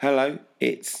Hello,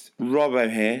 it's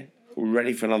Robbo here,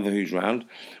 ready for another Who's Round.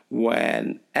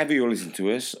 Whenever you're listening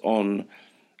to us on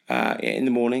in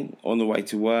the morning, on the way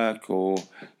to work, or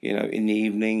in the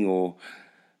evening, or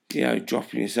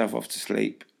dropping yourself off to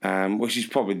sleep, which is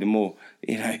probably the more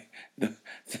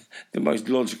the most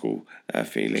logical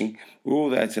feeling. We're all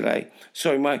there today.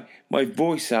 Sorry, my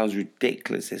voice sounds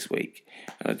ridiculous this week,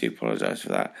 and I do apologise for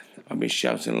that. I've been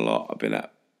shouting a lot. I've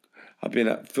been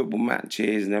at football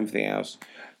matches and everything else.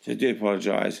 So I do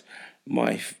apologise.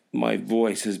 My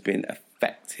voice has been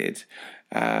affected.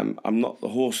 I'm not the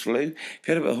horse flu. If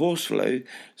you heard about the horse flu,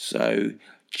 so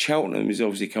Cheltenham is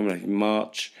obviously coming up in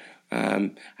March,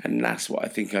 and that's what I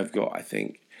think I've got.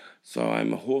 So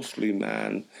I'm a horse flu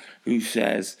man who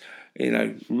says,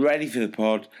 ready for the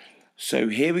pod. So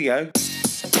here we go.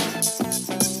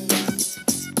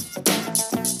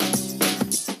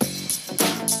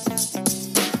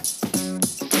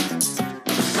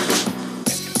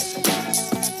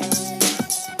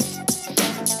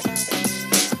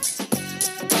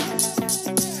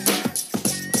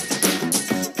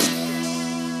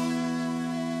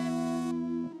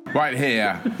 Right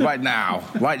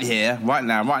here, right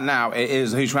now, it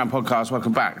is the Who's Round podcast.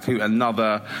 Welcome back to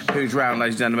another Who's Round,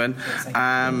 ladies and gentlemen.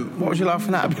 What was you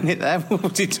laughing at a minute there? What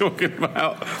was he talking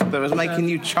about that was making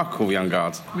you chuckle, young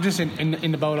guard? We're just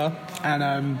in the bowler,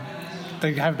 and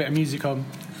they have a bit of music on,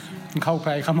 and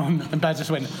Coldplay come on, and Baz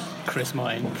just went, Chris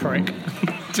Martin, prick.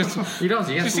 He does,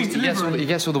 he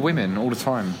gets all the women all the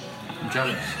time. I'm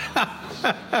jealous.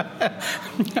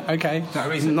 Okay. Is that a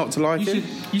reason not to like it?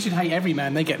 You should hate every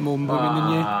man. They get more women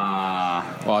than you.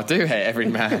 Well, I do hate every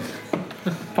man.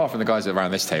 Apart from the guys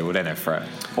around this table, they're no threat.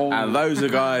 And those are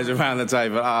guys around the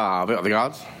table. We've got the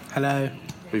guards. Hello.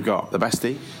 We've got the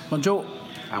bestie. Bonjour.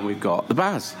 And we've got the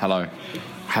Baz. Hello.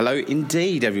 Hello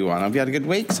indeed, everyone. Have you had a good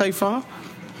week so far?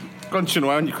 Gone to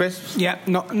haven't you, Chris? Yeah,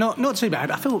 not too bad.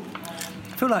 I feel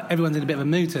like everyone's in a bit of a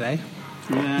mood today.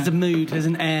 Yeah. There's a mood, there's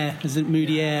a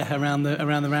moody air around the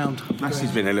round.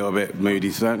 Massey's been a little bit moody,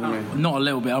 certainly. Not a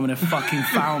little bit, I'm in a fucking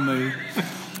foul mood.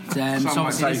 Some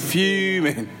might say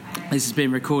fuming. This has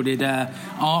been recorded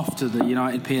after the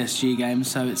United PSG game,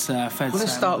 so it's fair to say.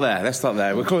 Let's start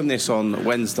there. We're recording this on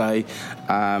Wednesday.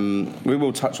 We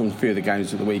will touch on a few of the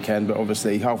games of the weekend, but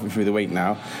obviously halfway through the week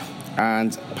now.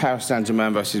 And Paris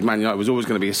Saint-Germain versus Man United was always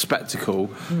going to be a spectacle,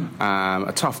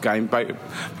 a tough game.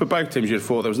 For both teams, you'd have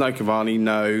thought there was no Cavani,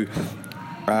 no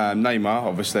Neymar,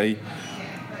 obviously.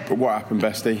 But what happened,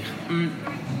 bestie?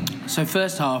 So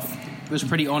first half was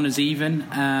pretty honours even.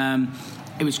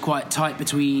 It was quite tight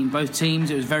between both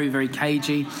teams. It was very, very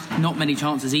cagey. Not many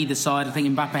chances either side. I think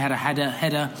Mbappe had a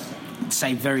header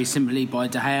saved very simply by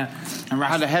De Gea. And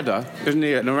had a header? Isn't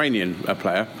he an Iranian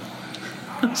player?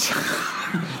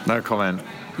 No comment.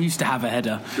 Used to have a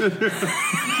header.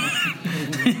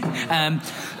 And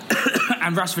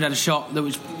Rashford had a shot that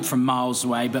was from miles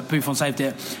away, but Buffon saved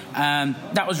it.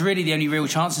 That was really the only real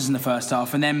chances in the first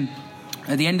half. And then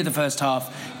at the end of the first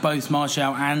half, both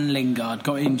Martial and Lingard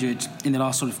got injured in the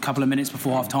last sort of couple of minutes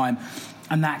before half-time.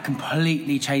 And that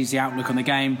completely changed the outlook on the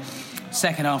game.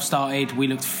 Second half started, we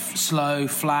looked slow,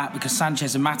 flat, because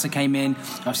Sanchez and Mata came in.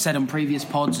 I've said on previous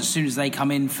pods, as soon as they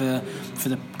come in for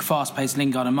the fast-paced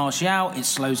Lingard and Martial, it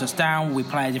slows us down. We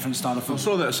play a different style of football. I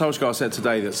saw that Solskjaer said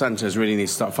today that Sanchez really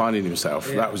needs to start finding himself.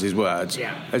 Yeah. That was his words.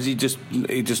 Yeah. Is he just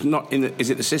not in? Is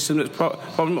it the system that's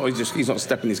problem, or he's not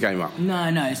stepping his game up? No,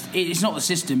 it's not the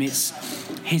system. He's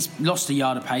lost a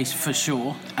yard of pace for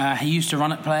sure. He used to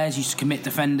run at players, used to commit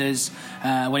defenders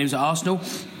when he was at Arsenal.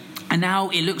 And now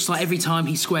it looks like every time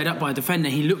he's squared up by a defender,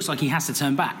 he looks like he has to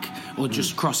turn back or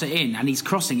just cross it in. And his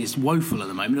crossing is woeful at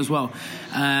the moment as well.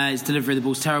 His delivery of the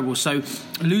ball's terrible. So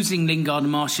losing Lingard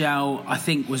and Martial, I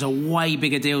think, was a way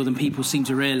bigger deal than people seem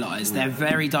to realise. They're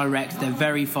very direct. They're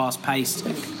very fast-paced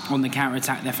on the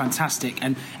counter-attack. They're fantastic.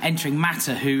 And entering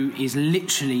Mata, who is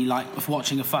literally like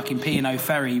watching a fucking P&O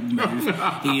ferry move.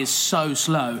 He is so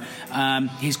slow.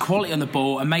 His quality on the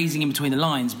ball, amazing in between the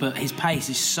lines, but his pace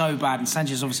is so bad. And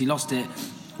Sanchez obviously lost it.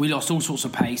 We lost all sorts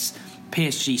of pace.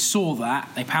 PSG saw that,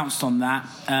 they pounced on that,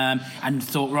 and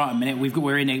thought, right a minute, we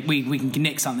can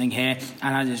nick something here.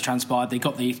 And as it transpired, they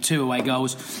got the 2 away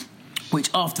goals,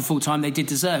 which after full time they did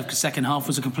deserve, because second half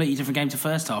was a completely different game to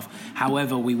first half.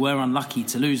 However, we were unlucky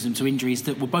to lose them to injuries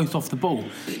that were both off the ball.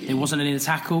 It wasn't in a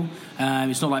tackle.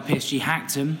 It's not like PSG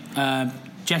hacked him.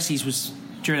 Jesse's was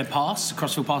during a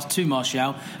crossfield pass to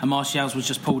Martial, and Martial's was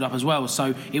just pulled up as well.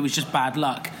 So it was just bad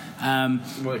luck.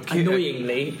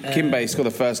 Annoyingly, Kimbe scored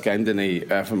the first game, didn't he?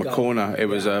 From a corner, it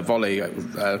was a volley,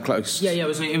 close. Yeah, it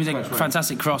was a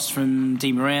fantastic cross from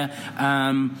Di Maria.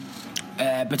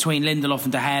 between Lindelof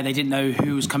and De Gea, they didn't know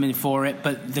who was coming for it,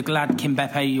 but the lad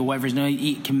Kimpembe or whatever his name,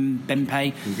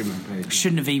 Kimpembe,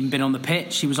 shouldn't have even been on the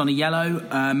pitch. He was on a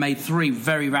yellow, made 3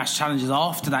 very rash challenges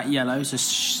after that yellow, so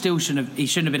he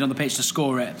shouldn't have been on the pitch to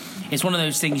score it. It's one of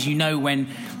those things, you know, when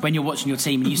you're watching your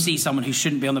team and you see someone who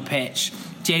shouldn't be on the pitch.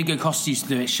 Diego Costa used to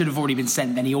do it, should have already been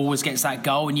sent, then he always gets that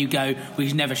goal and you go,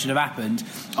 which never should have happened.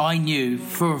 I knew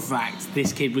for a fact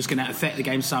this kid was going to affect the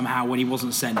game somehow when he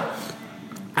wasn't sent.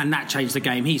 And that changed the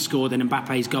game. He scored, and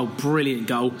Mbappe's goal, brilliant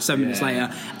goal, 7 minutes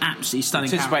later, absolutely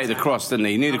stunning. Anticipated the cross, didn't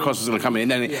he? He knew the cross was going to come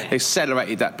in, and then he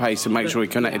accelerated that pace to make sure he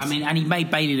connected. I mean, and he made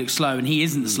Bailey look slow, and he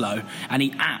isn't slow. And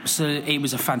it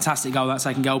was a fantastic goal, that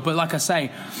second goal. But like I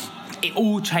say, it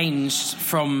all changed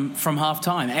from half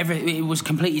time. It was a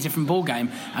completely different ball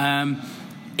game.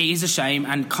 It is a shame,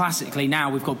 and classically now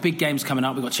we've got big games coming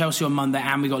up. We've got Chelsea on Monday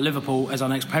and we've got Liverpool as our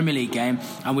next Premier League game,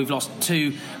 and we've lost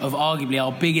 2 of arguably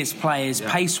our biggest players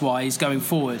pace-wise going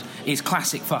forward. It's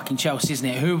classic fucking Chelsea, isn't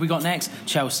it? Who have we got next?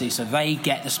 Chelsea. So they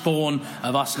get the spawn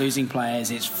of us losing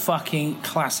players. It's fucking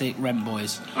classic Rent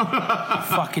boys. I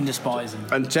fucking despise them.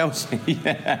 And Chelsea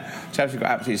got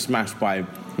absolutely smashed by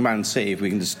Man City. If we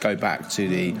can just go back to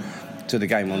the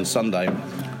game on Sunday.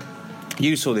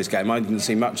 You saw this game. I didn't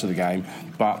see much of the game,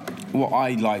 but what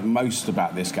I like most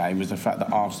about this game is the fact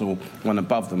that Arsenal went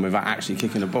above them without actually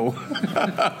kicking the ball.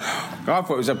 I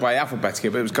thought it was by alphabetical,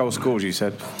 but it was goal scored, you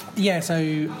said. Yeah, so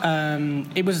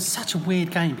it was such a weird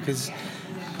game because,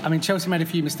 I mean, Chelsea made a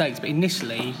few mistakes, but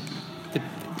initially,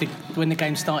 when the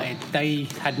game started, they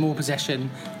had more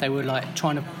possession. They were like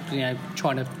trying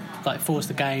to like force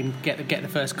the game, get the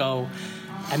first goal,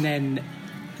 and then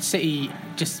City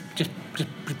just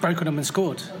broke on them and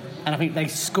scored. And I think they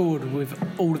scored with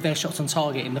all of their shots on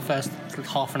target in the first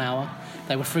half an hour.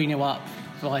 They were 3-0 up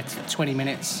by 20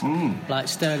 minutes. Like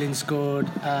Sterling scored.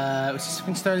 I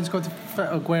think Sterling scored.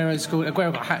 Aguero scored.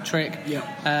 Aguero got a hat trick.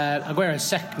 Aguero's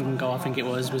second goal, I think it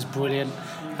was brilliant.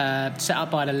 Set up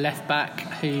by the left back,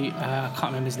 who I can't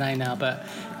remember his name now, but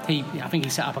I think he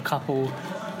set up a couple.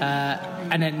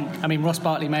 And then, I mean, Ross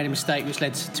Barkley made a mistake which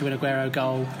led to an Aguero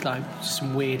goal, like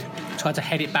some weird, tried to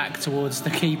head it back towards the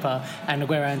keeper and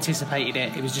Aguero anticipated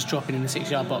it. It was just dropping in the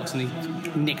 6-yard box and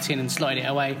he nicked in and slotted it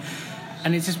away.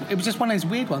 And it was just one of those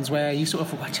weird ones where you sort of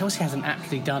thought, well, Chelsea hasn't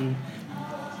actually done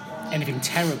anything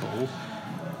terrible,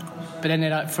 but then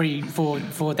they're like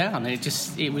 3-4 down. It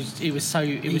was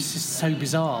just so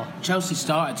bizarre. Chelsea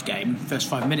started the game, first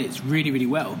 5 minutes, really, really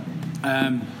well.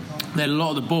 They had a lot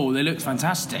of the ball. They looked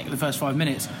fantastic the first 5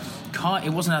 minutes. It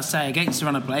wasn't, I'd say, against the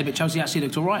run of play, but Chelsea actually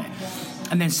looked all right.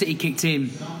 And then City kicked in,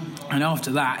 and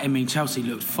after that, I mean, Chelsea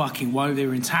looked fucking woe. They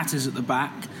were in tatters at the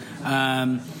back.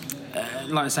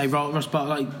 Like I say, Ross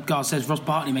Barkley, like Gar says, Ross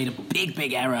Barkley made a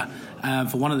big error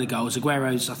for one of the goals.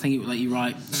 Aguero's, I think, like you're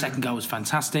right, the second goal was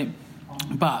fantastic.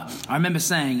 But I remember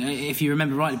saying, if you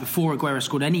remember rightly, before Aguero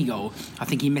scored any goal, I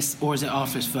think he missed, or is it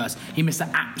after his first? He missed an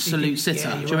absolute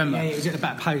sitter. Do you remember? Yeah, it was at the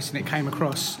back post and it came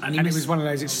across. And it was one of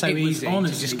those, it's so easy to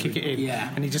just kick it in. Yeah.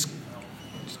 And he just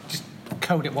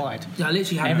curled it wide. I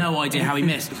literally had no idea how he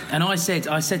missed. And I said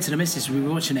to the missus, we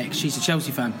were watching it, she's a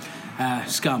Chelsea fan.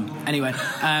 Scum. Anyway.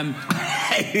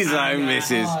 His own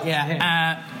missus.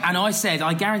 Yeah. And I said,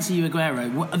 I guarantee you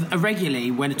Aguero,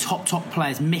 regularly when the top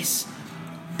players miss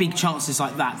big chances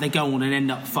like that, they go on and end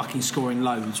up fucking scoring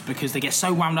loads because they get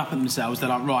so wound up in themselves, they're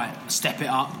like, right, step it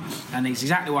up. And it's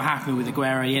exactly what happened with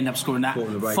Aguero. He ended up scoring that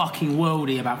fucking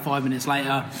worldie about 5 minutes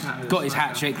later, got his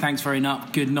hat trick, thanks very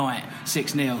much, good night,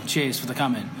 6-0, cheers for the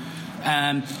coming.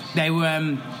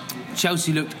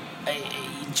 Chelsea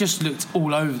looked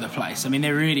all over the place. I mean,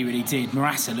 they really, really did.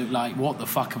 Morata looked like, what the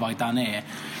fuck have I done here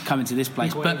coming to this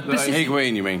place?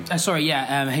 Higuain, you mean?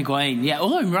 Higuain. Yeah,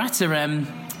 although Morata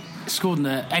scored in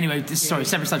the... Anyway, sorry,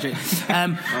 separate subject.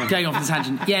 Going off the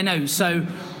tangent. Yeah, no, so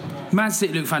Man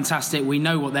City look fantastic. We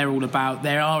know what they're all about.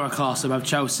 They are a class above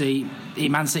Chelsea.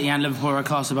 Man City and Liverpool are a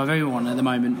class above everyone at the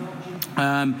moment.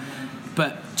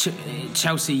 But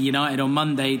Chelsea United on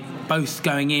Monday, both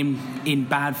going in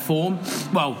bad form.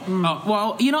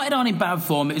 Well, United aren't in bad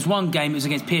form. It was one game. It was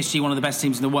against PSG, one of the best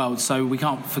teams in the world, so we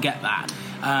can't forget that.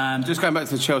 Just going back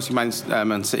to the Chelsea Man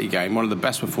City game, one of the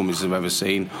best performances I've ever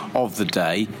seen of the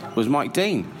day was Mike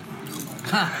Dean.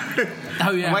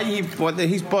 Oh yeah.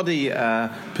 His body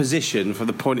position for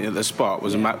the pointing at the spot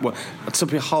was to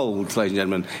behold, ladies and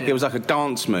gentlemen. Yeah. It was like a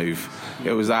dance move.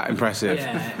 It was that impressive.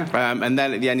 Yeah. And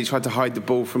then at the end, he tried to hide the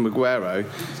ball from Aguero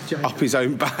up his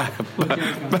own back,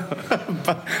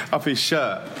 up his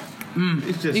shirt.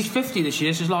 He's 50 this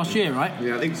year. This is last year, right?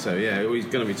 Yeah, I think so. Yeah, he's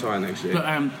going to retire next year.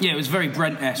 But it was very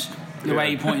Brent-esque. The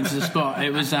way he pointed to the spot,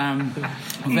 it was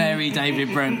very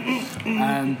David Brent.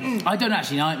 I don't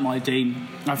actually like Mike Dean.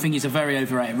 I think he's a very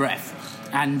overrated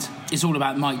ref, and it's all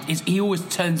about Mike. He always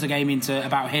turns the game into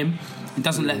about him and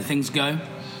doesn't let things go.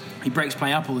 He breaks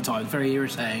play up all the time. It's very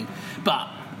irritating, but.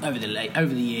 Over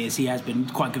the years, he has been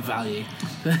quite good value.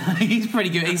 He's pretty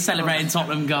good. He's celebrating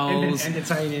Tottenham goals.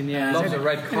 Entertaining, yeah. Loves a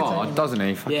red card, doesn't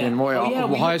he? Fucking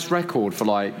highest record for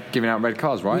like giving out red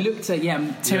cards, right? We looked at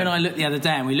Tim and I looked the other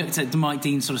day, and we looked at Mike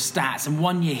Dean's sort of stats. And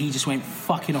one year he just went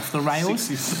fucking off the rails.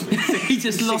 He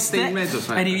just lost it.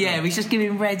 And he's just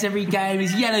giving reds every game.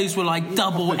 His yellows were like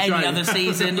double any other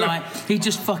season. Like he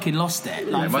just fucking lost it.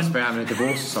 Like, it must be having a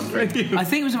divorce or something. I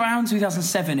think it was around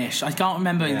 2007ish. I can't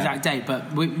remember the exact date,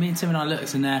 but me and Tim and I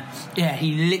looked, and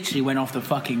he literally went off the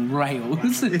fucking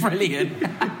rails. Brilliant.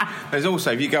 There's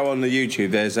also, if you go on the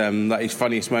YouTube, there's like his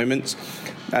funniest moments.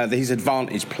 His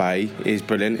advantage play is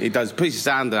brilliant. He puts his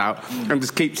hand out and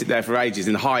just keeps it there for ages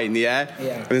and high in the air.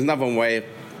 Yeah. And there's another one where.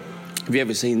 Have you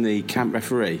ever seen the camp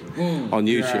referee on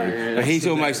YouTube? Yeah, he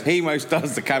almost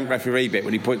does the camp referee bit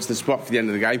when he points to the spot for the end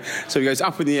of the game. So he goes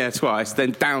up in the air twice,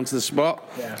 then down to the spot.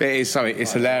 Yeah. It is something.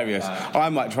 It's hilarious. I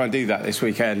might try and do that this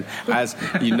weekend, as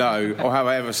you know, or have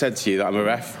I ever said to you that I'm a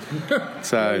ref?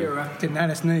 So you're a ref. Didn't know.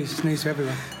 That's news. It's news to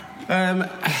everyone.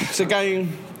 So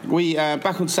going, we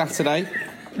back on Saturday.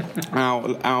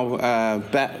 Our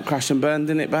bet crashed and burned,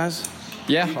 didn't it, Baz?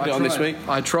 Yeah, on this week.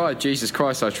 I tried. Jesus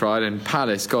Christ, I tried. And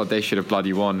Palace, God, they should have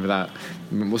bloody won with that.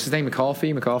 What's his name? McCarthy?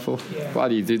 Yeah.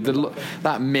 Bloody dude.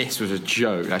 That miss was a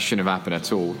joke. That shouldn't have happened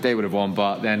at all. They would have won,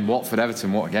 but then Watford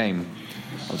Everton, what a game!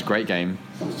 That was a great game.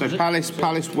 So Palace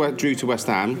drew to West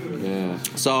Ham. Yeah.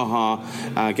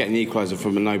 Zaha getting the equaliser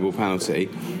from a noble penalty,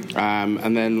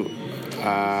 and then.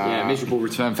 Miserable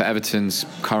return for Everton's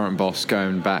current boss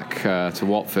going back to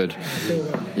Watford.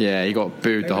 Yeah, he got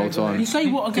booed the whole time. You say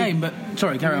what a game, but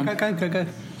sorry, carry on. Go.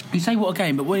 You say what a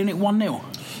game, but wasn't it 1-0?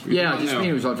 Yeah, I just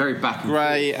mean it was like very back and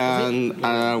Gray and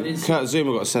Kurt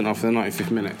Zouma got sent off in the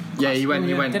 95th minute. Yeah, he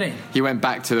went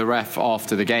back to the ref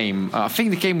after the game. I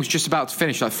think the game was just about to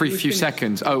finish, like few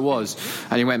seconds. Oh, it was.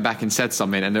 And he went back and said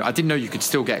something. And I didn't know you could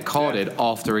still get carded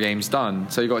after a game's done.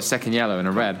 So he got a second yellow and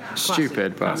a red.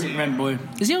 Stupid, but... Classic red boy.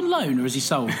 Is he on loan or is he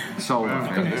sold? Sold,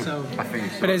 I think. I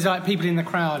think so. But there's like people in the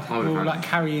crowd who are like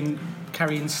carrying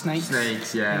snakes.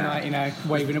 Snakes, yeah. And like,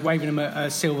 waving them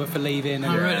a silver for leaving.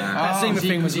 And really? That Zuma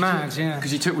thing was mad, yeah. Because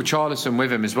he took Richarlison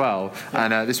with him as well,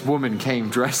 and this woman came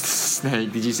dressed as a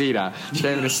snake. Did you see that? She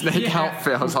came in a snake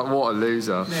outfit. I was like, what a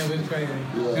loser. Yeah, it was crazy.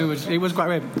 Yeah. It was quite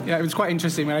weird. Yeah, it was quite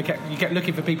interesting when you kept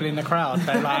looking for people in the crowd.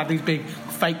 They like had these big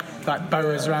fake like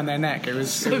boas around their neck. It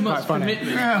was quite funny.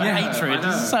 Hatred.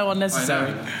 It's so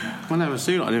unnecessary. I never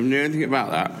seen it. I never knew anything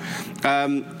about that.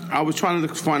 I was trying to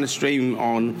find a stream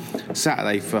on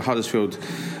Saturday for Huddersfield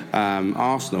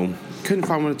Arsenal. Couldn't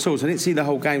find one at all, so I didn't see the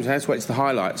whole game, so I had to wait to the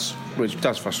highlights, which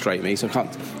does frustrate me, so I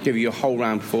can't give you a whole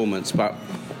round performance. But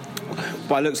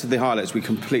by looks of the highlights, we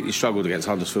completely struggled against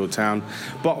Huddersfield Town.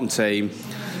 Bottom team,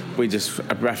 we just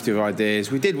a bereft of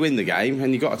ideas. We did win the game,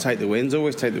 and you've got to take the wins,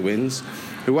 always take the wins.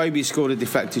 Iwobi scored a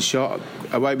deflected shot.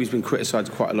 Iwobi's been criticised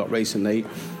quite a lot recently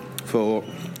for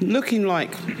looking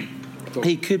like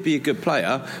he could be a good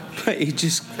player, but he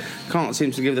just can't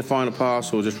seem to give the final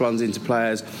pass or just runs into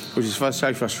players, which is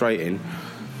so frustrating.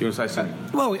 You want to say something?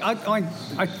 Well, I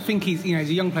think he's a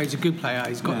young player, he's a good player.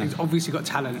 He's obviously got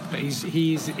talent, but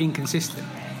he is inconsistent.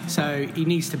 So he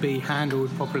needs to be handled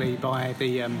properly by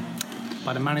the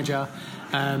manager.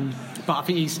 But I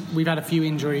think we've had a few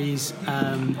injuries,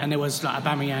 and there was like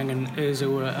Aubameyang and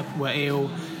Özil were ill.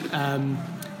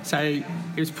 So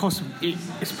it's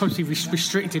possibly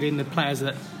restricted in the players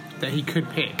that he could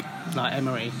pick, like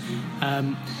Emery.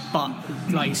 But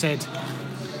like you said,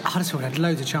 Huddersfield had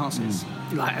loads of chances.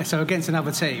 So against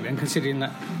another team, and considering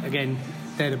that again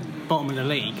they're the bottom of the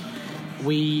league,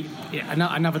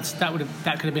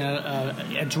 that could have been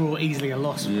a draw, easily a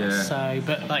loss. Yeah. So,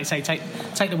 but like I say,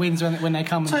 take the wins when they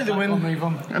come. Take the win. Move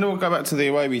on. And we'll go back to the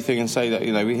Iwobi thing and say that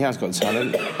he has got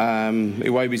talent.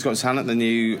 Iwobi's got talent. The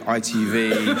new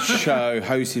ITV show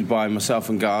hosted by myself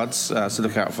and Guards. So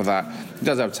look out for that. He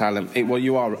does have talent.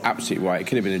 You are absolutely right. It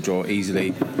could have been a draw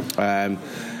easily.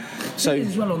 So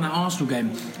as well on that Arsenal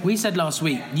game, we said last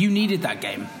week you needed that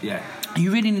game. Yeah.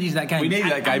 You really needed that game. We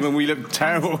needed that game and we looked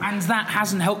terrible. And that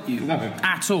hasn't helped you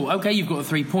at all. Okay, you've got the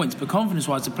 3 points, but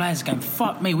confidence-wise, the players are going,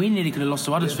 fuck me, we nearly could have lost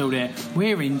to Huddersfield here.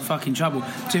 We're in fucking trouble.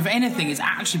 So if anything, it's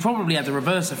actually probably had the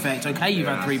reverse effect. Okay, you've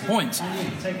had 3 points.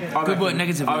 Good work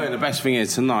negatively. I think the best thing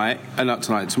is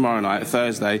tomorrow night,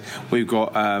 Thursday, we've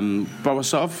got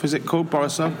Borisov, is it called?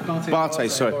 Borisov?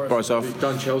 Bartes, sorry, Borisov. We've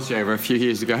done Chelsea over a few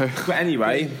years ago. But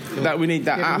anyway, that we need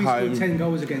that Yeah, at but we scored home. 10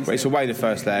 goals against Well, it's them. away the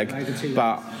first leg, Over 2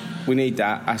 but we need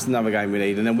that. That's another game we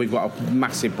need, and then we've got a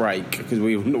massive break because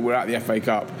we're at the FA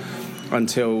Cup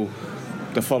until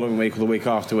the following week or the week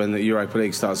after when the Europa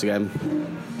League starts again.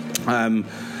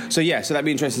 So that'd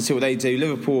be interesting to see what they do.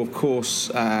 Liverpool, of course,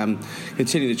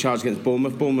 continue the charge against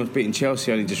Bournemouth. Bournemouth beating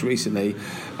Chelsea only just recently.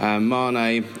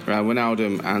 Mane,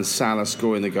 Wijnaldum and Salah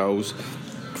scoring the goals.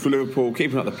 For Liverpool,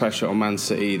 keeping up the pressure on Man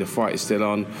City. The fight is still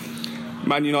on.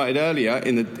 Man United earlier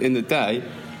in the day,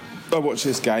 I watched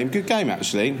this game. Good game,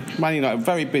 actually. Man United,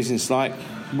 very business-like.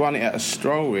 Won it at a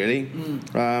stroll, really.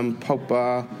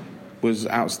 Pogba was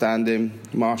outstanding.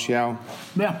 Martial.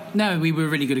 Yeah, no, we were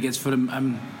really good against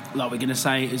Fulham. Like we're going to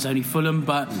say, it's only Fulham,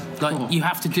 but like you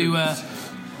have to do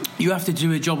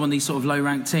a job on these sort of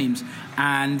low-ranked teams,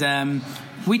 and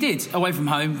we did away from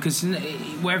home because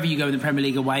wherever you go in the Premier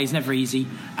League away is never easy.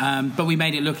 But we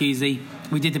made it look easy.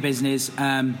 We did the business.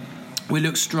 We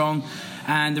look strong,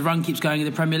 and the run keeps going in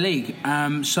the Premier League.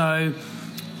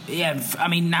 Yeah, I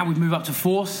mean, now we've moved up to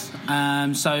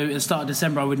 4th. So at the start of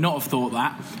December, I would not have thought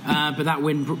that. But that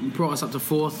win brought us up to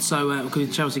 4th. So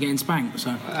because Chelsea getting spanked.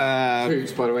 So.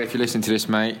 Hoots, by the way, if you listen to this,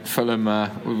 mate, Fulham,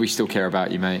 we still care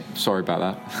about you, mate. Sorry about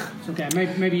that. It's okay.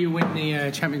 Maybe you win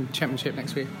the championship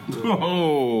next week.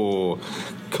 Oh,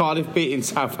 Cardiff beating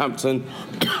Southampton.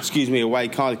 Excuse me, away.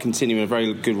 Cardiff continuing a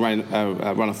very good run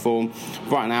of form.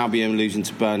 Brighton Albion losing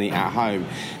to Burnley at home.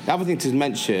 The other thing to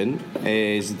mention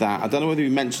is that I don't know whether we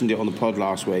mentioned it on the pod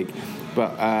last week,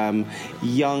 but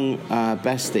young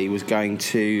Bestie was going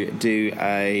to do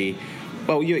a.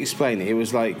 Well, you explain it. It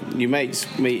was like your mates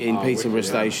meet in Peterborough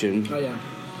Station. Oh yeah.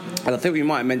 And I think we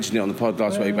might have mentioned it on the pod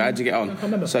last week, but how'd you get on? I can't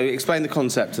remember. So explain the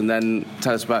concept and then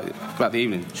tell us about the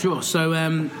evening. Sure.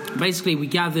 So basically, we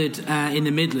gathered in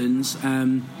the Midlands,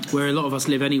 where a lot of us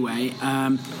live anyway,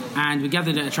 and we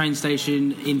gathered at a train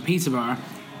station in Peterborough.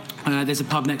 There's a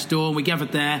pub next door, and we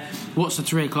gathered there, watched the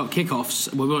 3 o'clock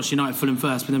kickoffs. Well, we watched United Fulham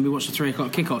first, but then we watched the 3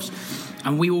 o'clock kickoffs,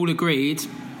 and we all agreed.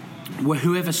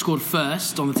 Whoever scored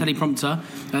first on the teleprompter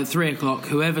at 3 o'clock,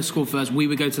 whoever scored first, we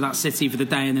would go to that city for the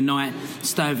day and the night,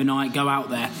 stay overnight, go out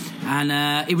there.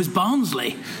 And it was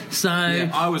Barnsley. So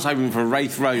I was hoping for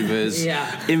Wraith Rovers,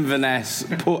 Inverness,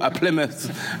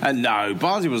 Plymouth, and no,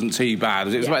 Barnsley wasn't too bad.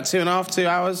 It was about 2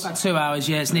 hours. About 2 hours,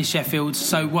 yeah, it's near Sheffield.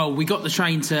 So, well, we got the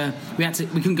train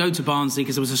we couldn't go to Barnsley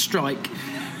because there was a strike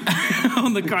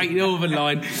on the Great Northern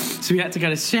Line, so we had to go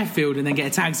to Sheffield and then get a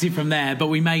taxi from there, but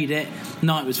we made it.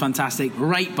 Night was fantastic.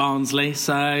 Rate Barnsley,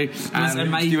 so it was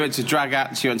amazing. You went to drag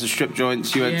acts, you went to strip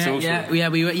joints, you went to all sorts.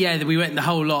 We went the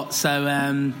whole lot. So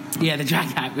the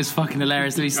drag act was fucking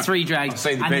hilarious. There was 3 drags. I've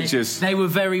seen the pictures. They were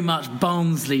very much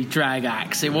Barnsley drag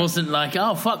acts. It wasn't like,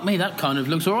 oh fuck me, that kind of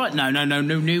looks all right. No.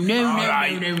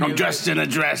 I'm dressed in a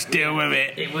dress. Deal with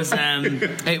it. It was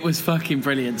it was fucking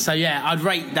brilliant. So yeah, I'd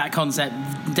rate that concept.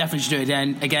 Definitely should do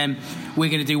it again. We're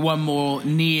going to do one more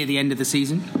near the end of the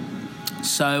season.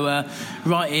 So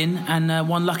write in, and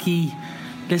one lucky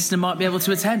listener might be able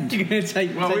to attend. We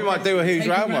might do a Who's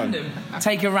Round one.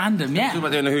 Take a random, yeah. We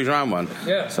might do a Who's Round one.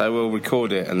 Yeah. So we'll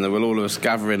record it, and then we'll all of us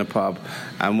gather in a pub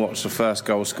and watch the first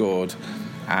goal scored,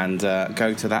 and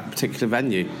go to that particular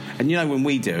venue. And you know, when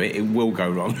we do it, it will go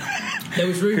wrong. There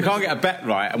was rumours. We can't get a bet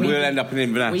right, and we'll end up in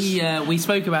Inverness. We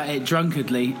spoke about it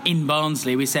drunkenly in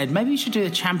Barnsley. We said maybe we should do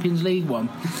a Champions League one.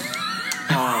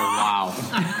 Oh, wow.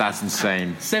 That's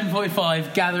insane.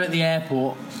 7:45, gather at the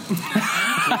airport.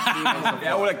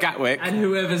 Yeah, all at Gatwick. And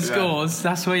whoever scores,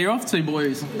 that's where you're off to,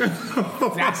 boys.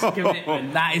 That's a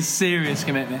commitment. That is serious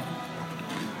commitment.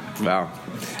 Wow.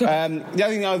 The other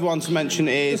thing I want to mention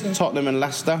is Tottenham and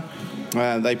Leicester.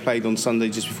 They played on Sunday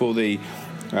just before the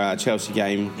Chelsea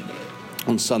game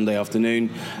on Sunday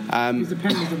afternoon. The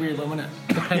pen was the weird one, wasn't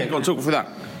it? Yeah, go on, talk through that.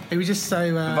 It was just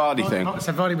so... Vardy thing.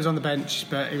 So Vardy was on the bench,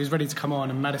 but he was ready to come on,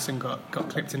 and Maddison got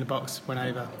clipped in the box, went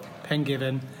over. Pen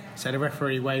given, so the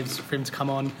referee waves for him to come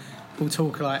on. We'll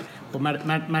talk like, well,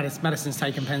 Maddison's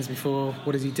taken pens before,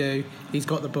 what does he do? He's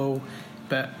got the ball,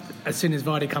 but as soon as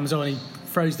Vardy comes on, he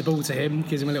throws the ball to him,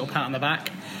 gives him a little pat on the back.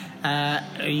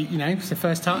 It's the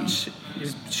first touch, he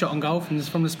was shot on goal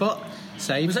from the spot.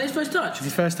 Save. Was that his first touch?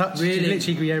 His first touch. Really?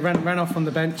 He literally ran off on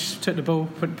the bench, took the ball,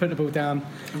 put the ball down.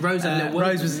 Rose had a little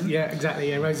Rose was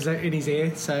exactly. Rose was in his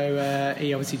ear, so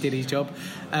he obviously did his job.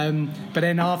 But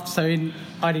then I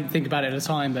didn't think about it at the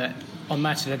time, but on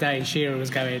Match of the Day, Shearer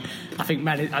was going. I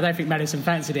don't think Maddison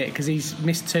fancied it because he's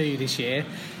missed 2 this year.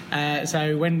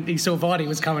 So when he saw Vardy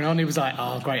was coming on, he was like,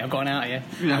 "Oh, great! I've got an out here.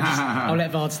 I'll let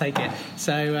Vards take it."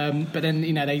 So, but then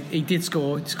he did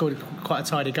score. He scored quite a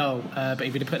tidy goal. But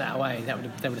if he'd have put that away, they would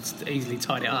have easily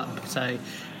tied it up. So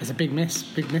It's a big miss of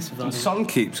Vardy. Son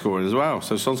keeps scoring as well.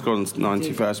 So Son scored on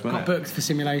 91st minute. Got booked for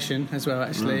simulation as well,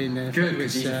 actually. Good,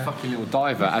 because he's a fucking little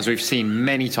diver, as we've seen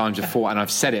many times before, and I've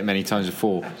said it many times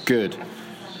before. Good.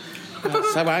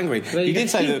 So angry. You did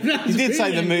say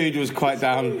the mood was quite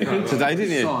down today,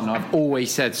 didn't you? Son, I've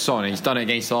always said Son. He's done it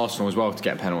against Arsenal as well to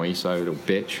get a penalty, so little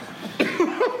bitch.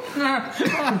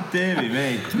 Dearly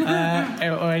me.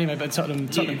 Or anyway, but Tottenham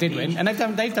did win, and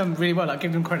they've done really well. Like,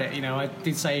 give them credit. You know, I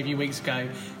did say a few weeks ago,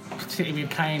 particularly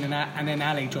with Kane and then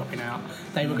Ali dropping out,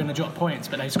 they were going to drop points,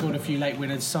 but they scored a few late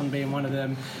winners, Son being one of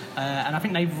them, and I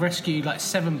think they've rescued like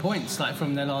 7 points like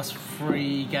from their last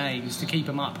 3 games to keep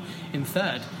them up in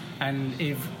third. And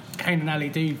if Kane and Ali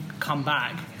do come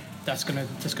back, that's gonna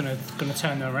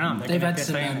turn them around. They've had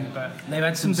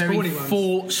some very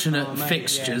fortunate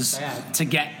fixtures to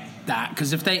get that,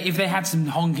 because if they had some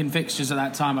honking fixtures at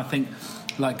that time, I think,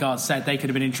 like Gard said, they could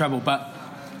have been in trouble. But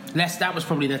that was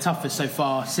probably their toughest so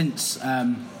far since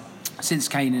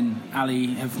Kane and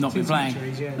Ali have not been playing.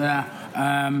 Injuries,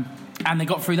 and they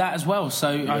got through that as well. So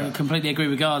I completely agree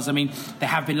with Gars. I mean, they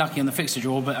have been lucky on the fixture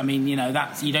draw, but I mean, you know,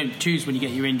 that you don't choose when you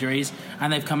get your injuries,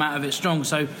 and they've come out of it strong.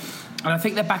 So, and I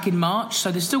think they're back in March,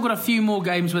 so they've still got a few more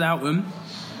games without them.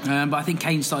 But I think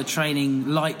Kane started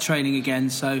light training again,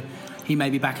 so he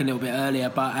may be back a little bit earlier.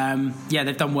 But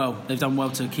they've done well. They've done well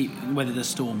to weather the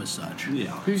storm as such. Yeah.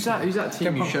 Who's that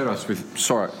team you showed us with?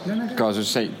 Sorry, guys, I was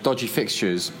saying dodgy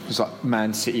fixtures. It's like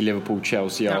Man City, Liverpool,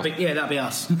 Chelsea. That'd be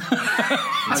us.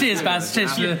 Cheers, Baz.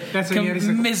 Cheers for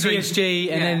the misery.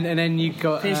 PSG, and then you've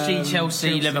got PSG,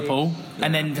 Chelsea, Liverpool,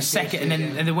 and then the second,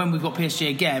 and then when we've got PSG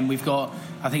again, we've got,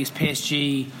 I think it's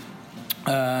PSG,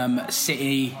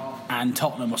 City, and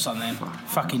Tottenham or something.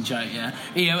 Fucking joke, yeah.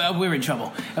 You know, we're in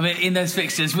trouble. I mean, in those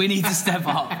fixtures, we need to step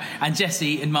up, and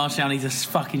Jesse and Martial need to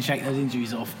fucking shake those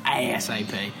injuries off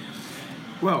ASAP.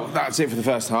 Well, that's it for the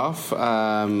first half.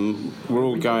 We're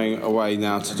all going away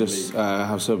now to just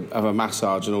have a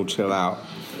massage and all chill out.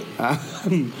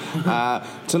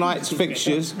 Tonight's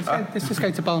fixtures. Let's just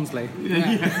go to Barnsley.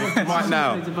 Right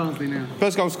now. Let's go to Barnsley now.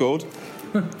 First goal scored.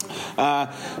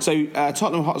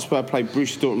 Tottenham Hotspur play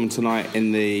Borussia Dortmund tonight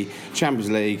in the Champions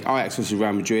League. Ajax versus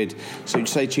Real Madrid. So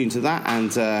stay tuned to that,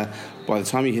 and by the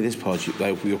time you hear this pod,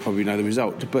 you'll probably know the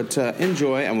result. But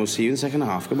enjoy, and we'll see you in the second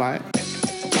half. Goodbye.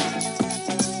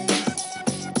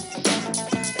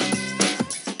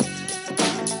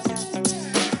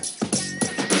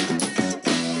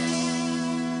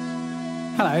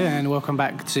 Hello and welcome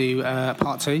back to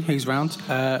part 2. Who's round?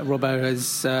 Robbo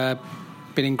has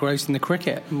been engrossed in the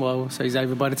cricket, so he's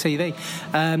over by the TV.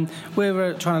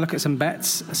 We're trying to look at some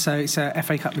bets. So it's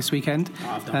FA Cup this weekend.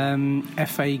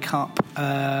 FA Cup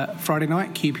Friday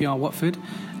night, QPR Watford.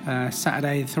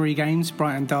 Saturday 3 games: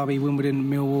 Brighton, Derby, Wimbledon,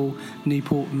 Millwall,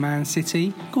 Newport, Man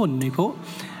City. Go on, Newport.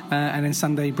 And then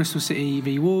Sunday, Bristol City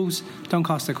v Wolves,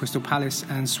 Doncaster, Crystal Palace,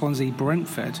 and Swansea,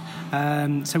 Brentford.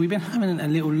 So we've been having a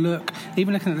little look,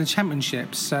 even looking at the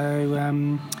Championship. So,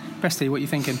 Bestie, what are you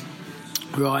thinking?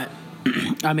 Right.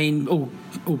 I mean, all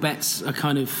bets are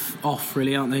kind of off,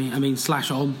 really, aren't they? I mean,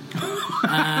 slash on.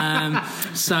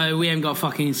 So we haven't got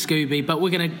fucking Scooby, but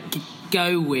we're going to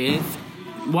go with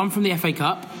one from the FA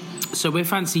Cup. So we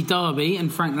fancy Derby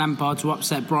and Frank Lampard to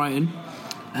upset Brighton.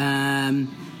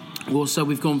 Also,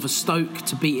 we've gone for Stoke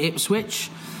to beat Ipswich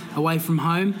away from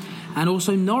home, and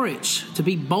also Norwich to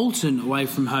beat Bolton away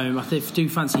from home. I do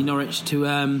fancy Norwich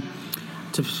to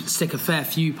stick a fair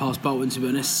few past Bolton, to be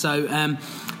honest. So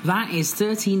that is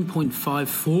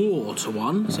 13.54 to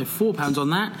 1. So £4 on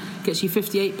that gets you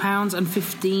 £58 and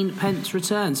 15 pence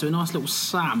return. So a nice little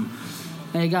slam.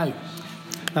 There you go.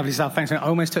 Lovely stuff, thanks. I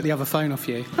almost took the other phone off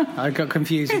you. I got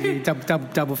confused with the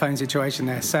double phone situation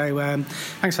there. So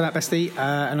thanks for that, Bestie.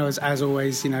 And as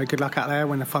always, good luck out there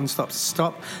when the fun stops to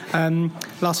stop.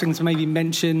 Last thing to maybe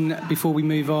mention before we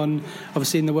move on,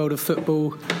 obviously in the world of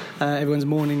football, everyone's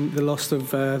mourning the loss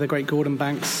of the great Gordon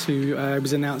Banks, who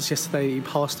was announced yesterday he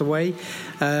passed away. He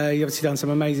obviously done some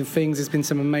amazing things. There's been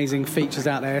some amazing features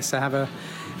out there, so have a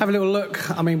little look.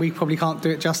 I mean, we probably can't do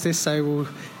it justice, so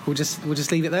we'll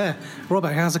just leave it there.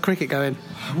 Robbo, how's the cricket going?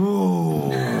 Ooh,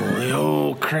 the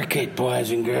old cricket,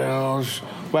 boys and girls.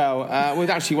 Well,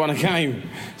 we've actually won a game,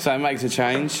 so it makes a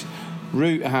change.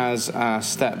 Root has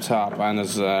stepped up and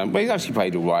has he's actually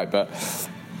played all right, but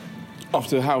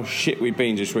after how shit we've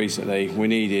been just recently, we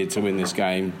needed to win this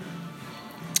game.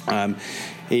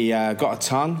 He got a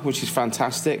ton, which is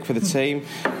fantastic for the team.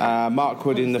 Mark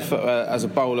Wood as a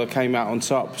bowler came out on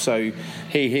top, so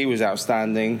he was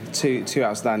outstanding. Two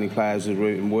outstanding players with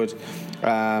Root and Wood.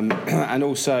 And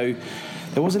also,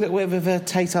 there was a little bit of a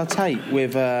tete-a-tete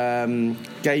with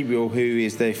Gabriel, who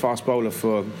is the fast bowler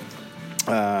for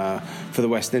for the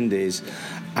West Indies.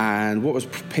 And what was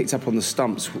picked up on the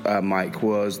stumps, Mike,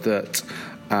 was that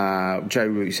Joe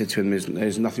Root said to him,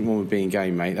 "There's nothing wrong with being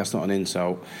gay, mate. That's not an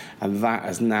insult." And that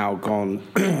has now gone.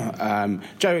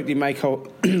 Joe Root didn't make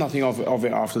nothing of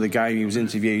it after the game. He was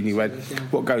interviewed and he went,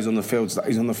 "What goes on the field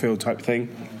stays on the field," type thing.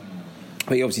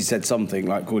 But he obviously said something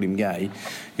like called him gay.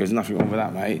 He goes, "Nothing wrong with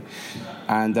that, mate."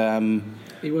 And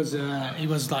he was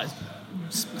like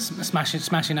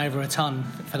smashing over a ton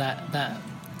for that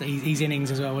his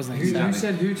innings as well, wasn't he? Who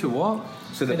said who to what?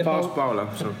 so the fast bowler.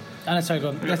 So. Sorry, go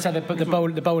on. Let's say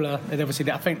the bowler.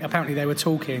 Obviously, I think apparently they were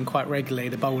talking quite regularly,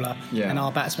 the bowler and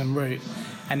our batsman Root,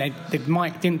 and the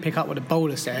mic didn't pick up what the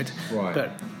bowler said, right.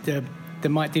 but the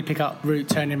mic did pick up Root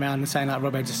turning around and saying, like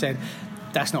Robbo just said,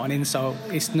 "That's not an insult.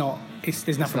 It's not.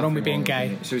 There's nothing wrong with being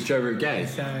gay." So is Joe Root gay?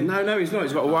 No, he's not.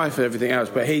 He's got a wife and everything else.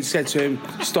 But he said to him,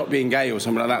 "Stop being gay" or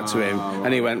something like that to him. Right.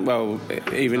 And he went, "Well,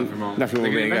 even nothing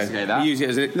wrong with being gay." That? He used it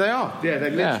as they are. Yeah,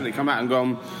 they've literally come out and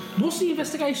gone. What's the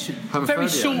investigation? Very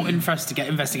short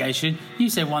investigation. You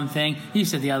said one thing, you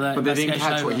said the other. But they didn't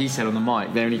catch what he said on the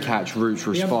mic. They only catch Root's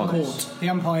response. The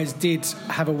umpires did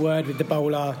have a word with the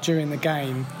bowler during the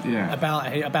game about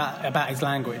his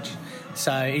language.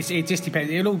 So it just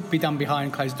depends. It'll all be done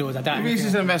behind closed doors. I doubt. This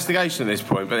is an investigation at this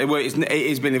point, but it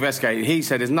has been investigated. He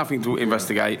said there's nothing to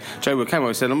investigate. Joe Wood came over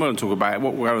and said, "I'm not going to talk about it.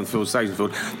 What will go on the field stays on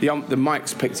the field." The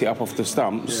mics picked it up off the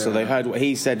stumps, so they heard what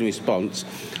he said in response.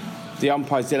 The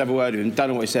umpires did have a word with him. Don't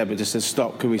know what he said, but just said,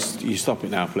 "Stop. You stop it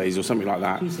now, please," or something like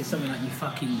that. He said something like, "You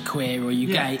fucking queer" or "You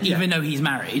gay," even though he's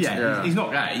married. Yeah. He's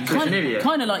not gay. He's an idiot.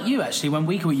 Kind of like you, actually. When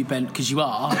we call you bent because you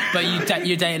are, but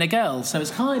you're dating a girl, so it's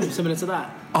kind of similar to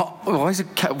that. Oh, why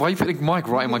are you putting the mic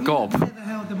right in my gob? Where the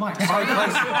hell the mic?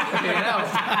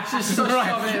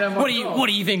 What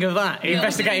do you think of that?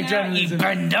 Investigative journalism. You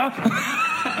bender.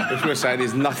 Which we're saying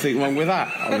there's nothing wrong with that.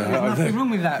 Nothing wrong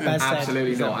with that.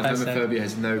 Absolutely not. And homophobia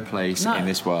has no place in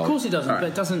this world. Of course it doesn't, but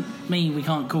it doesn't mean we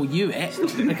can't call you it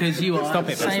because you are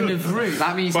the same with Root.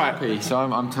 That means happy, so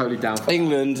I'm totally down for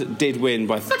England did win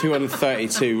by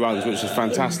 232 runs, which was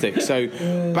fantastic. So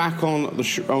back on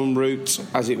en route,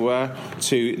 as it were,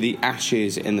 to the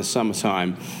Ashes in the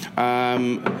summertime.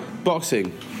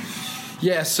 Boxing.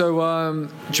 Yeah, so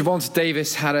Gervonta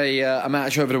Davis had a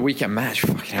match over the weekend.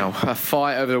 A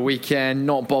fight over the weekend.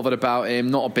 Not bothered about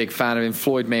him. Not a big fan of him.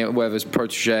 Floyd Mayweather's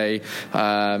protege.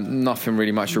 Nothing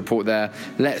really much to report there.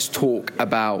 Let's talk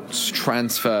about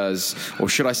transfers. Or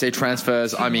should I say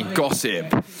transfers? I mean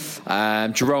gossip.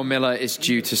 Jarrell Miller is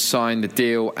due to sign the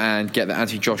deal and get the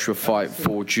Anthony Joshua fight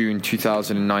for June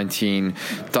 2019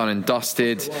 done and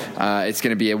dusted. It's going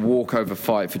to be a walkover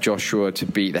fight for Joshua to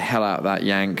beat the hell out of that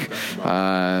Yank.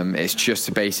 It's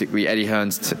just basically Eddie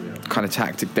Hearn's kind of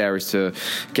tactic there is to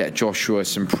get Joshua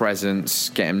some presence,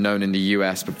 get him known in the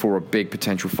US before a big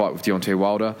potential fight with Deontay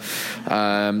Wilder.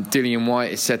 Dillian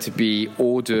Whyte is said to be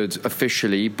ordered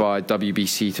officially by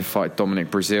WBC to fight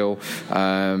Dominic Breazeale.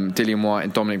 Dillian Whyte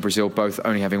and Dominic Breazeale both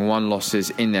only having 1 losses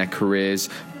in their careers,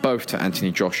 both to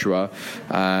Anthony Joshua.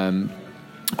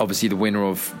 Obviously the winner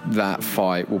of that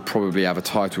fight will probably have a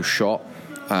title shot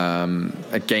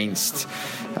against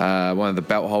one of the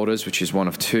belt holders, which is one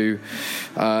of 2.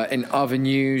 In other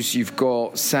news, you've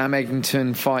got Sam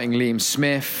Eglinton fighting Liam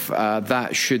Smith.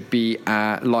 That should be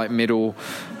at light middle,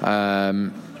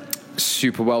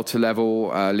 super welter level.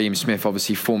 Liam Smith,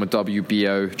 obviously former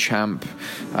WBO champ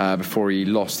before he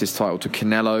lost his title to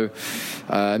Canelo.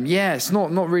 It's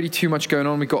not really too much going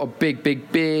on. We've got a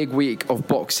big week of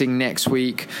boxing next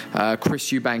week.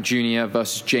 Chris Eubank Jr.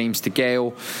 versus James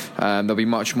DeGale. There'll be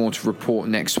much more to report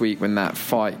next week when that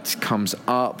fight comes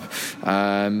up.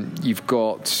 You've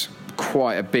got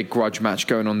quite a big grudge match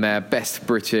going on there. Best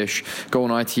British. Go on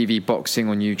ITV Boxing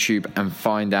on YouTube and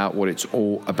find out what it's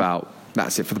all about.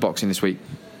 That's it for the boxing this week.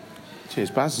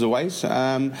 Cheers, Baz, as always.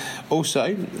 Also,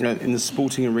 in the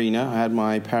sporting arena, I had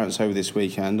my parents over this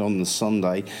weekend on the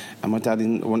Sunday, and my dad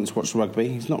wanted to watch rugby.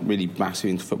 He's not really massive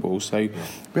into football, so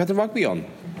we had the rugby on.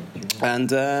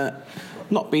 And I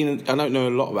don't know a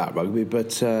lot about rugby,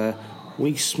 but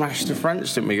we smashed the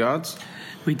French, didn't we, guards?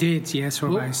 We did, yes,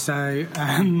 Robbo. So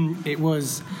it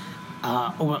was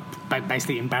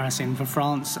basically embarrassing for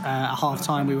France. At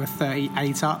half-time, we were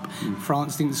 38 up.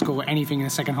 France didn't score anything in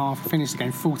the second half. Finished the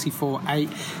game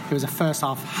 44-8. It was a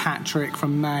first-half hat-trick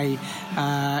from May.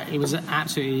 It was an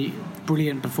absolutely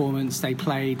brilliant performance. They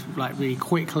played really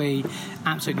quickly,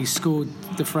 absolutely scored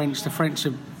the French. The French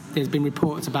are there's been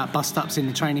reports about bust-ups in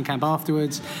the training camp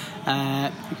afterwards.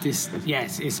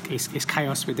 It's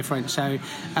chaos with the French. So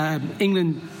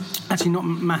England, actually not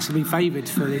massively favoured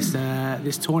for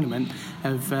this tournament,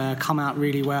 have come out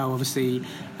really well. Obviously,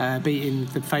 beating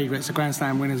the favourites, the Grand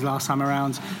Slam winners last time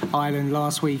around, Ireland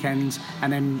last weekend,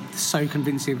 and then so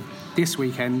convincing this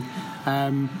weekend.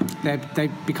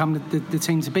 They've become the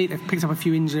team to beat. They've picked up a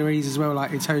few injuries as well,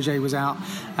 like Itoje was out.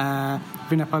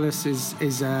 Vinopolis has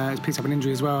picked up an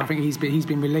injury as well. I think he's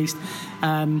been released.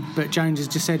 But Jones has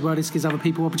just said, well, this gives other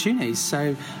people opportunities.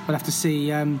 So we'll have to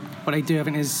see what they do. I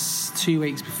think there's 2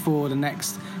 weeks before the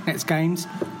next games.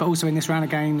 But also in this round of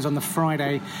games on the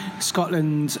Friday,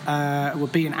 Scotland were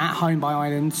beaten at home by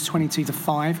Ireland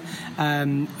 22-5.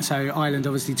 So Ireland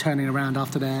obviously turning around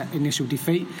after their initial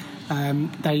defeat.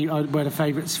 They were the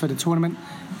favourites for the tournament.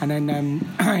 And then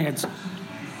is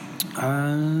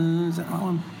that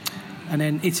one? And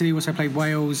then Italy also played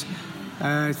Wales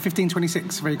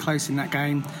 15-26, very close in that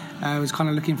game. Was kind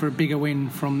of looking for a bigger win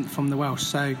from the Welsh.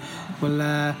 So we'll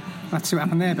have to see what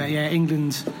happened there. But yeah,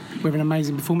 England with an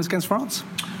amazing performance against France.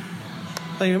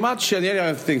 Thank you very much. And the only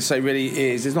other thing to say really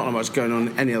is there's not much going on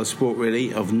in any other sport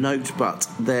really of note, but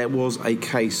there was a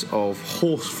case of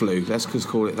horse flu, let's just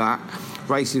call it that.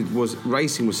 Racing was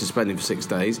suspended for 6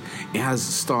 days. It has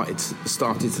started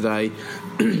today.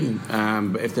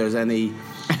 But if there's any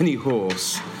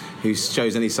horse who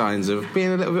shows any signs of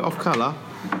being a little bit off colour,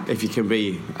 if you can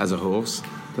be as a horse,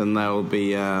 then they'll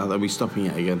be stopping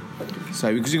it again.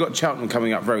 So because you've got Cheltenham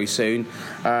coming up very soon,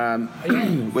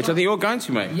 which I think you're going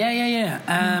to, mate.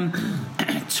 Yeah.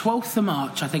 12th of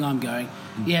March, I think I'm going.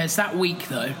 Yeah, it's that week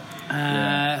though.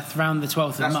 Around the 12th of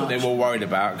March. That's what they were worried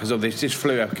about because of this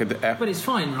flu. But it's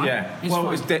fine, right?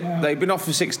 Yeah. They've been off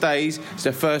for 6 days. It's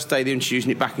their first day. They're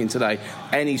introducing it back in today.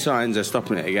 Any signs are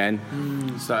stopping it again.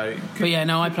 So. But yeah,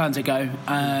 no, I plan to go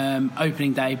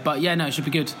opening day. But yeah, no, it should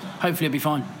be good. Hopefully, it'll be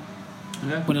fine.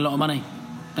 Yeah. Win a lot of money.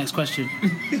 Next question.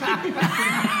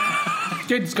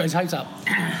 Jude's got his hopes up.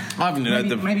 I haven't heard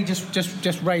them. Maybe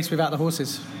just race without the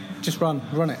horses. Just run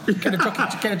it. Get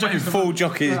a jockey. Full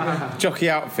jockey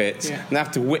outfits, and they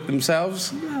have to whip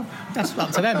themselves. Well, that's up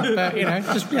to them. But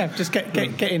just get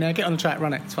in there, get on the track,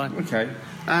 run it. It's fine. Okay.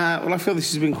 Well, I feel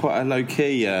this has been quite a low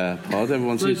key pod.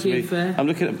 Everyone seems to be. Fair. I'm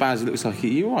looking at Baz. It looks like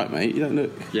you all right, mate? You don't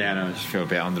look. Yeah, no, I just feel a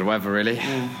bit under the weather, really.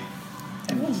 Yeah.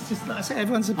 Everyone's just like I said.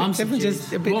 Everyone's a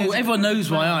bit. Well, everyone knows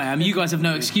why I am. You guys have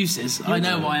no excuses. I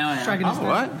know why I am.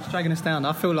 Dragging us down.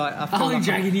 I feel like I'm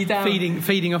dragging you down.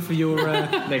 Feeding off of your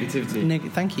negativity.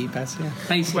 Thank you, Baz. Yeah.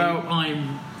 Basically,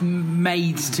 I'm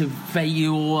made to make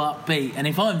you all upbeat, and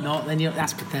if I'm not, then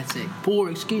that's pathetic. Poor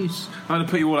excuse. I'm going to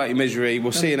put you all out your misery.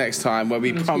 We'll see you next time, where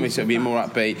we promise it'll be more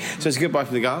upbeat. So it's a goodbye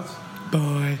from the guards.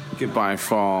 Bye. Goodbye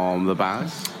from the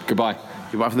Baz. Goodbye.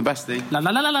 Goodbye from the bestie. La la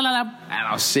la la la la. And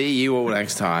I'll see you all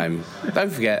next time.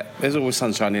 Don't forget, there's always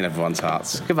sunshine in everyone's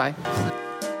hearts. Goodbye.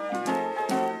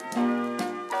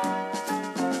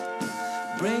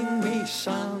 Bring me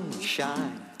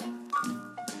sunshine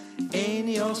in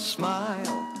your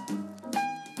smile.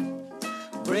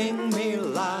 Bring me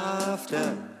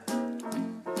laughter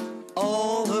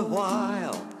all the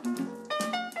while.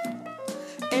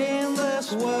 In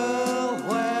this world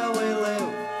where we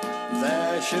live,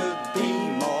 there should be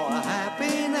more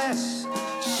happiness,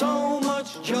 so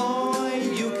much joy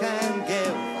you can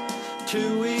give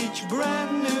to each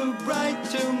brand new bright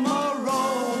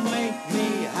tomorrow. Make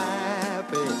me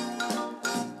happy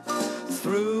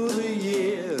through the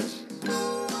years.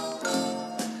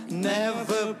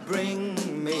 Never bring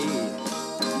me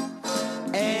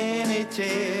any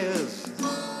tears.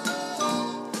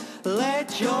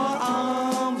 Let your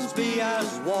arms be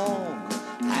as warm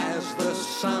as the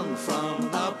sun from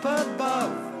up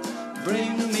above.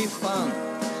 Bring me fun,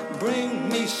 bring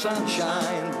me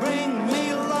sunshine, bring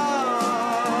me love.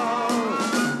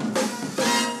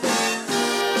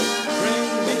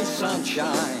 Bring me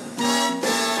sunshine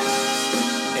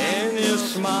in your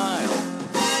smile.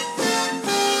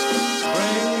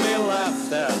 Bring me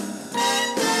laughter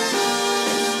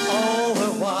all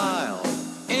the while.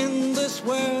 In this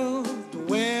world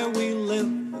where we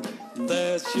live,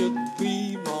 there should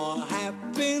be more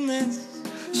happiness,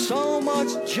 so much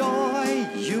joy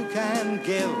you can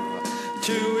give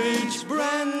to each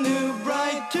brand new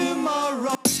bright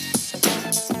tomorrow.